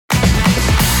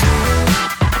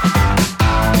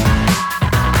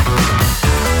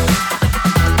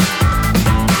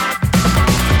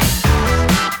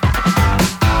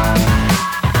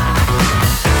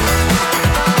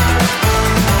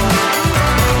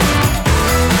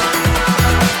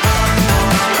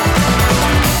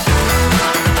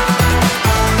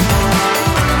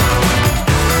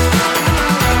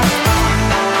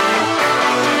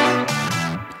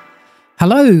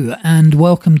Hello and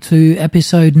welcome to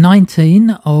episode 19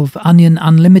 of Onion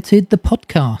Unlimited, the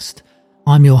podcast.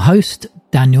 I'm your host,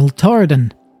 Daniel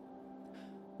Torridon.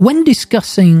 When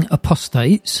discussing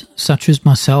apostates, such as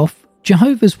myself,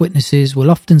 Jehovah's Witnesses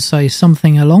will often say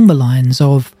something along the lines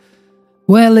of,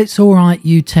 well, it's alright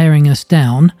you tearing us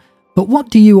down, but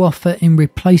what do you offer in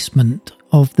replacement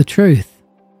of the truth?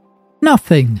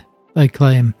 Nothing, they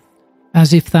claim,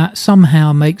 as if that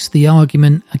somehow makes the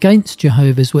argument against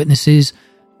Jehovah's Witnesses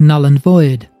null and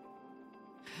void.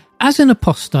 As an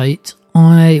apostate,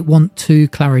 I want to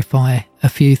clarify a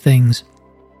few things.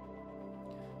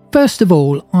 First of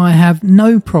all, I have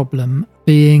no problem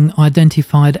being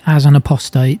identified as an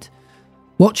apostate.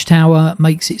 Watchtower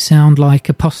makes it sound like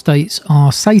apostates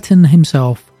are Satan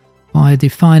himself by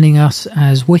defining us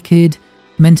as wicked,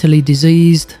 mentally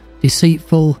diseased,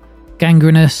 deceitful,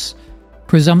 gangrenous,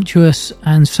 presumptuous,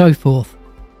 and so forth.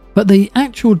 But the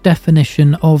actual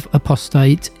definition of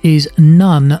apostate is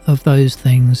none of those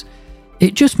things.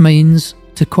 It just means,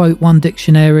 to quote one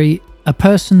dictionary, a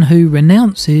person who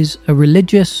renounces a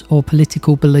religious or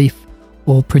political belief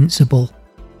or principle.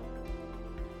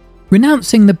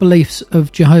 Renouncing the beliefs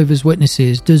of Jehovah's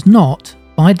Witnesses does not,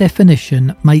 by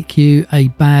definition, make you a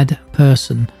bad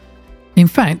person. In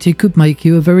fact, it could make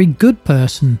you a very good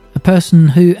person, a person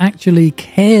who actually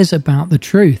cares about the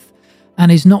truth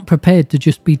and is not prepared to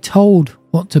just be told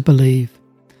what to believe.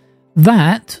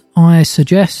 That, I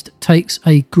suggest, takes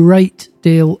a great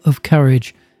deal of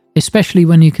courage, especially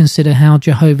when you consider how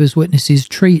Jehovah's Witnesses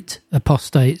treat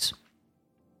apostates.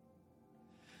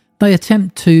 They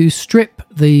attempt to strip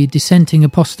the dissenting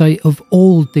apostate of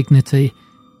all dignity.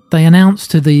 They announce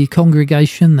to the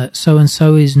congregation that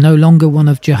so-and-so is no longer one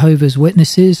of Jehovah's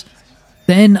Witnesses.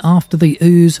 Then, after the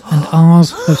oohs and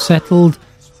ahs have settled,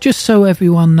 just so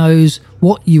everyone knows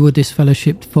what you were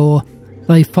disfellowshipped for,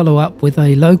 they follow up with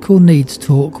a local needs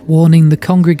talk warning the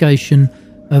congregation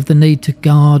of the need to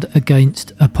guard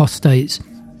against apostates,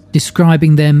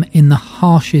 describing them in the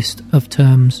harshest of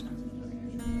terms.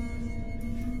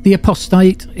 The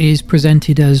apostate is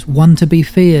presented as one to be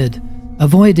feared,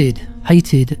 avoided,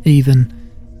 hated even.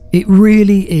 It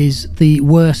really is the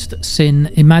worst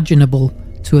sin imaginable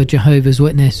to a Jehovah's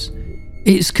Witness.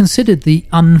 It's considered the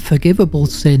unforgivable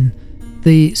sin,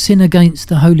 the sin against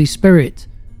the Holy Spirit,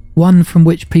 one from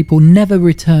which people never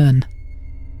return.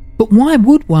 But why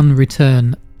would one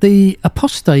return? The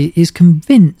apostate is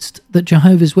convinced that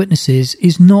Jehovah's Witnesses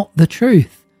is not the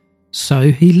truth,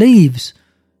 so he leaves,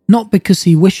 not because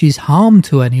he wishes harm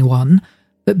to anyone,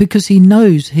 but because he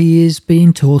knows he is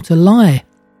being taught a lie.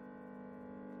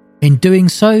 In doing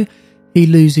so, he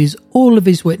loses all of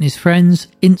his witness friends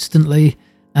instantly,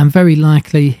 and very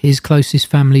likely his closest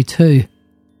family too.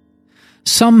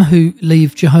 Some who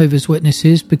leave Jehovah's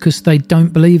Witnesses because they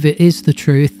don't believe it is the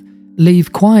truth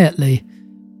leave quietly.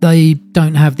 They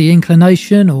don't have the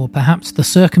inclination or perhaps the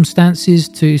circumstances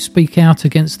to speak out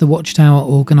against the Watchtower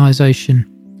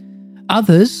organisation.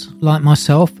 Others, like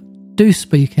myself, do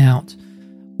speak out.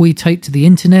 We take to the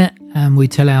internet and we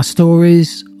tell our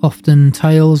stories, often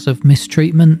tales of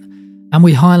mistreatment, and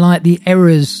we highlight the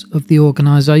errors of the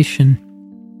organisation.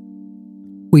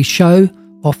 We show,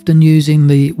 often using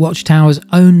the Watchtower's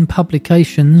own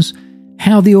publications,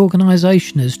 how the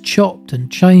organisation has chopped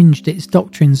and changed its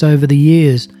doctrines over the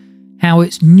years, how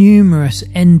its numerous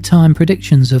end-time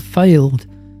predictions have failed,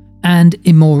 and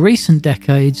in more recent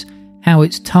decades, how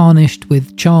it's tarnished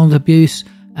with child abuse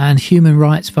and human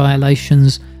rights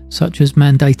violations such as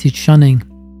mandated shunning.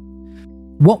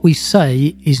 What we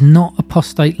say is not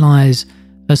apostate lies,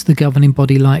 as the governing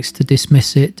body likes to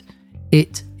dismiss it.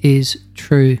 It is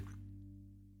true.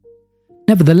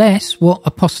 Nevertheless, what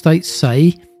apostates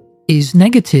say is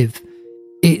negative.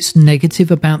 It's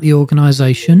negative about the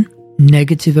organisation,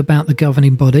 negative about the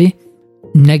governing body,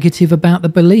 negative about the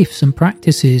beliefs and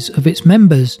practices of its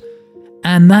members,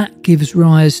 and that gives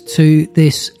rise to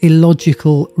this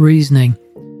illogical reasoning.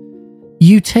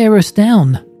 You tear us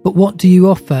down, but what do you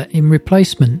offer in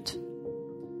replacement?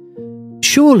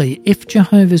 Surely, if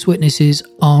Jehovah's Witnesses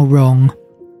are wrong,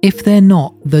 if they're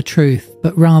not the truth,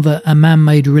 but rather a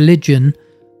man-made religion,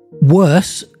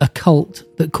 worse, a cult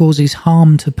that causes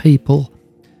harm to people,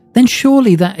 then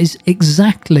surely that is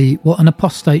exactly what an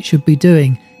apostate should be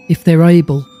doing if they're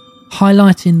able,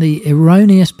 highlighting the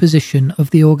erroneous position of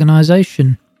the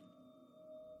organisation.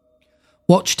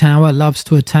 Watchtower loves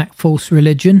to attack false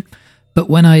religion, but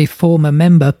when a former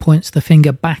member points the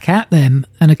finger back at them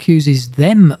and accuses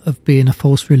them of being a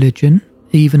false religion,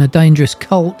 even a dangerous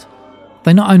cult,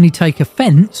 they not only take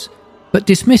offence, but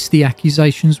dismiss the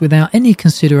accusations without any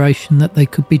consideration that they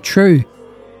could be true.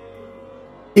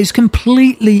 It's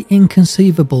completely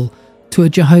inconceivable to a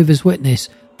Jehovah's Witness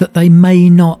that they may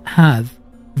not have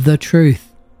the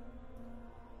truth.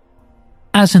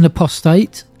 As an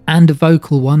apostate, and a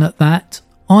vocal one at that,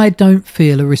 I don't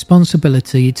feel a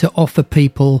responsibility to offer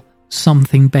people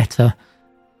something better.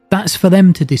 That's for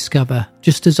them to discover,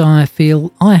 just as I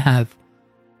feel I have.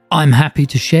 I'm happy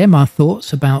to share my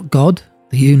thoughts about God,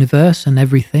 the universe and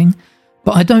everything,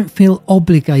 but I don't feel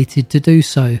obligated to do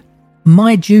so.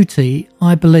 My duty,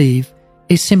 I believe,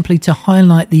 is simply to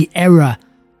highlight the error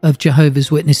of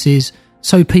Jehovah's Witnesses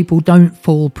so people don't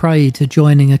fall prey to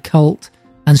joining a cult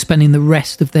and spending the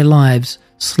rest of their lives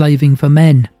slaving for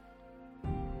men.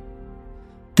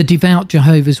 The devout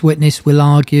Jehovah's Witness will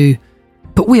argue,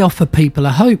 but we offer people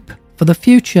a hope for the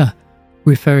future,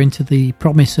 referring to the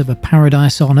promise of a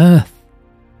paradise on earth.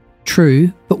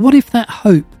 True, but what if that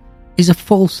hope is a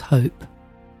false hope?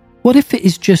 What if it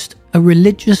is just a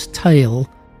religious tale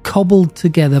cobbled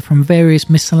together from various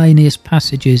miscellaneous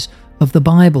passages of the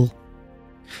Bible?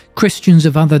 Christians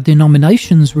of other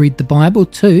denominations read the Bible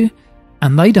too,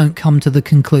 and they don't come to the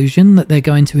conclusion that they're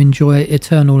going to enjoy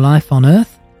eternal life on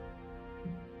earth.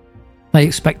 They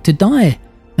expect to die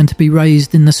and to be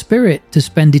raised in the spirit to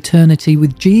spend eternity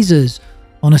with Jesus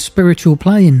on a spiritual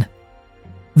plane.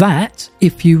 That,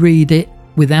 if you read it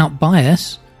without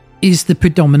bias, is the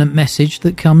predominant message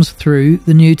that comes through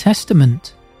the New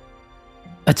Testament.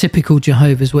 A typical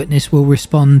Jehovah's Witness will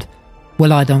respond,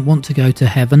 "Well, I don't want to go to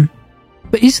heaven."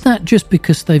 But is that just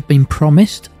because they've been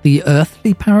promised the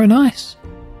earthly paradise?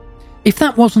 If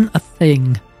that wasn't a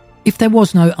thing, if there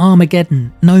was no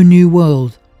Armageddon, no new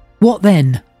world, what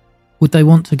then? Would they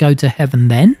want to go to heaven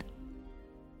then?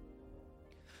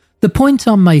 The point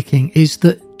I'm making is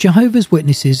that Jehovah's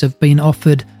Witnesses have been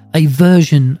offered a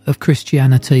version of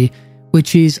Christianity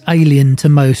which is alien to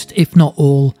most, if not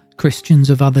all, Christians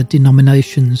of other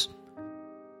denominations.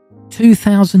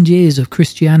 2,000 years of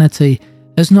Christianity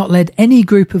has not led any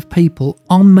group of people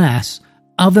en masse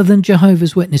other than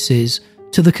Jehovah's Witnesses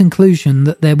to the conclusion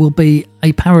that there will be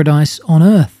a paradise on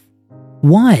earth.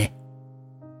 Why?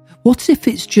 What if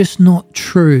it's just not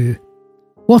true?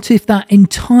 What if that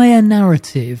entire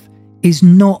narrative is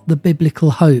not the biblical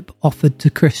hope offered to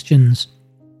Christians?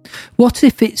 What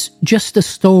if it's just a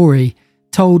story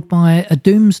told by a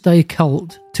doomsday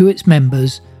cult to its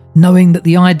members, knowing that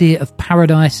the idea of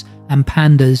paradise and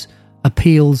pandas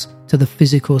appeals to the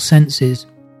physical senses?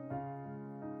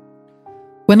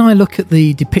 When I look at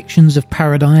the depictions of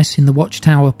paradise in the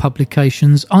Watchtower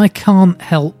publications, I can't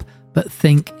help but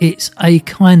think it's a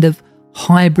kind of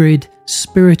hybrid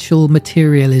spiritual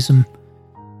materialism.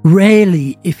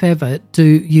 Rarely, if ever, do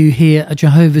you hear a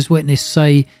Jehovah's Witness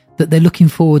say that they're looking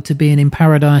forward to being in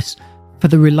paradise for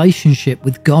the relationship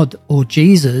with God or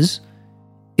Jesus.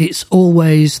 It's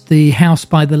always the house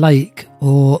by the lake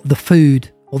or the food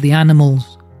or the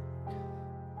animals.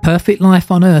 Perfect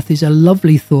life on earth is a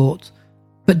lovely thought,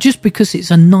 but just because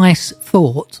it's a nice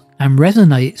thought and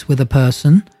resonates with a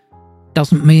person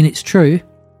doesn't mean it's true.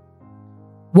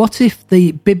 What if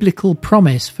the biblical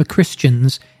promise for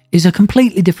Christians is a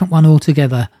completely different one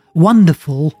altogether?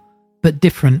 Wonderful, but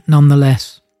different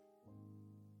nonetheless.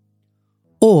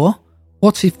 Or,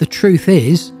 what if the truth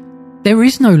is, there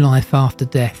is no life after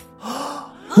death?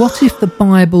 What if the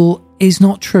Bible is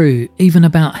not true, even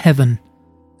about heaven?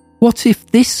 What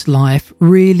if this life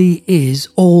really is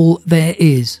all there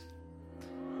is?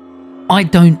 I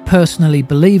don't personally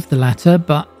believe the latter,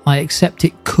 but I accept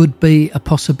it could be a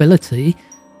possibility,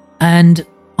 and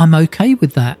I'm okay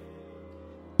with that.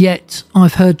 Yet,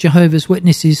 I've heard Jehovah's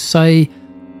Witnesses say,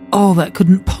 "Oh, that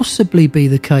couldn't possibly be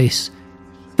the case.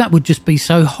 That would just be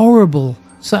so horrible,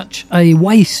 such a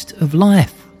waste of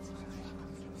life."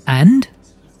 And?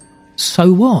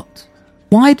 So what?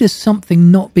 Why does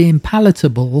something not being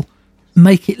palatable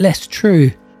make it less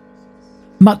true?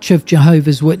 Much of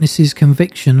Jehovah's Witnesses'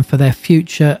 conviction for their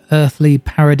future earthly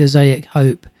paradisiac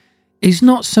hope is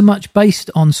not so much based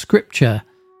on scripture,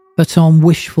 but on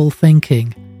wishful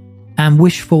thinking. And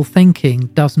wishful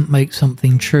thinking doesn't make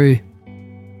something true.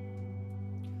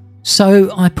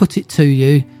 So I put it to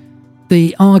you,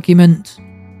 the argument,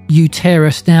 "You tear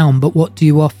us down, but what do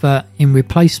you offer in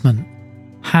replacement?"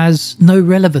 has no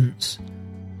relevance.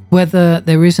 Whether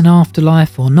there is an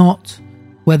afterlife or not,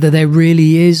 whether there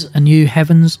really is a new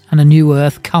heavens and a new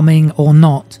earth coming or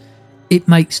not, it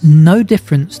makes no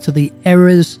difference to the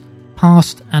errors,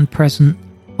 past and present,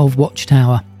 of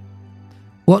Watchtower.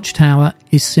 Watchtower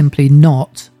is simply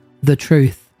not the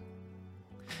truth.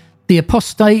 The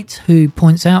apostate who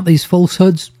points out these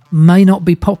falsehoods may not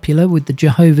be popular with the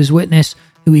Jehovah's Witness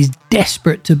who is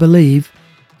desperate to believe.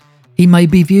 He may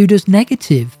be viewed as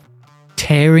negative,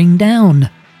 tearing down,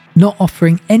 not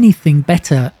offering anything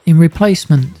better in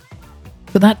replacement.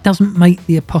 But that doesn't make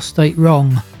the apostate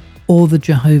wrong or the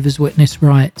Jehovah's Witness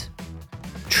right.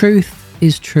 Truth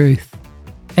is truth.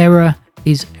 Error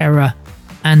is error.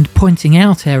 And pointing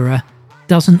out error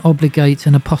doesn't obligate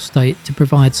an apostate to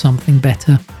provide something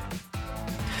better.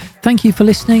 Thank you for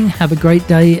listening. Have a great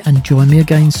day and join me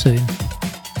again soon.